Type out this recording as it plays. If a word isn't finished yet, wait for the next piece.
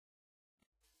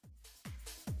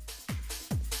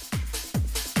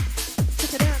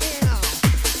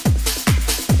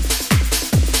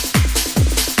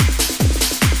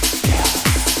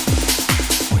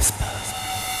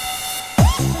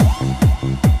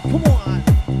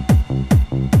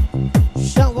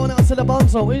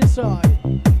so inside.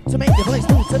 To make the place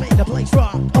move, to make the place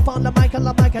rock. Up on the mic and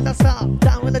I stop.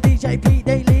 Down with the DJ PETE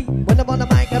Daley. When I'm on the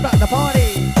mic, I rock the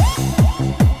party.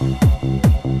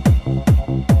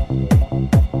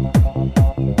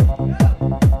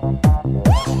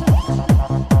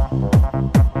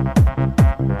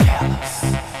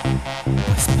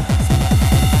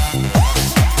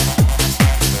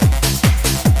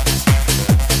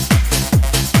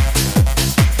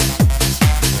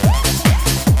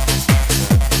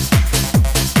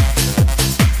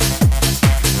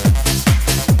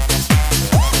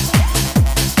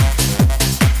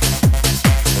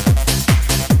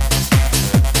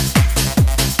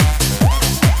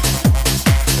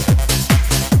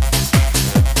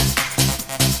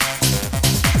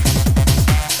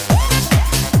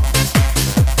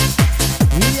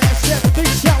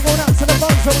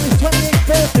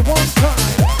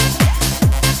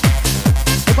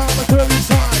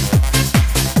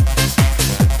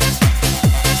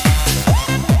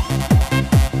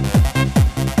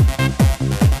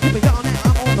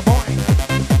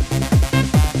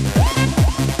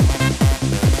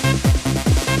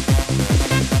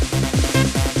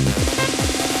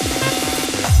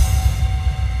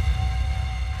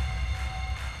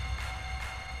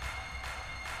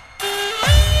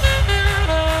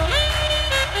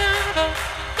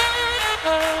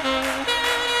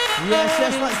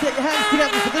 Yes, let's get your hands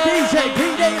together for the DJ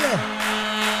PETE Daley.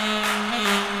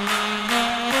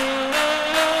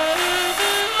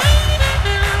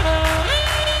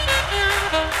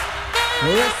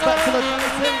 Respect to the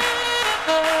quality.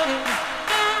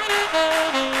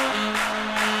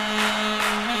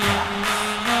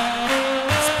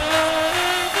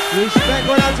 Respect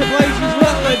going out to Blazey's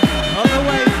Rutland. On the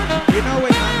way, you know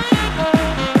it, man.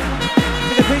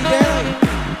 To the PETE Daley.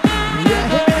 Yeah,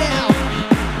 hit me now.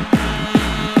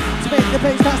 The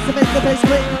pace fast to make the pace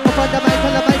quick. Up on the mic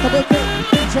and the mic I will kick.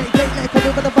 DJ Daley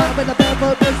coming with the vibe with the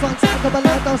barefoot bass on sound of a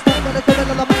live. Don't stop when I come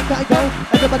in on the mic I go.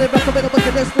 Everybody rock a bit of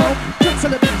wicked this flow. Jump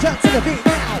to the beat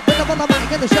now. When I'm on the mic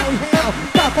and the show how.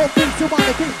 5, 4, 3, 2, 1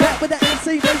 to keep back with the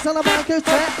MC Blazey on the mic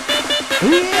attack.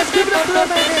 Yes, give it up to the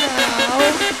man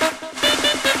now.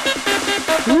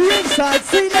 Inside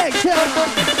selection.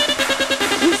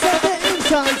 We said the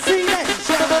inside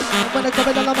selection. When I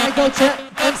come in on the mic, go check.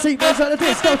 MC Blazey on the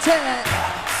discotheque.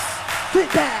 Fit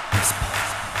that.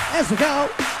 As we go.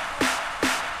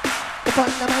 We'll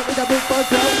find them out with a big boy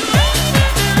flow.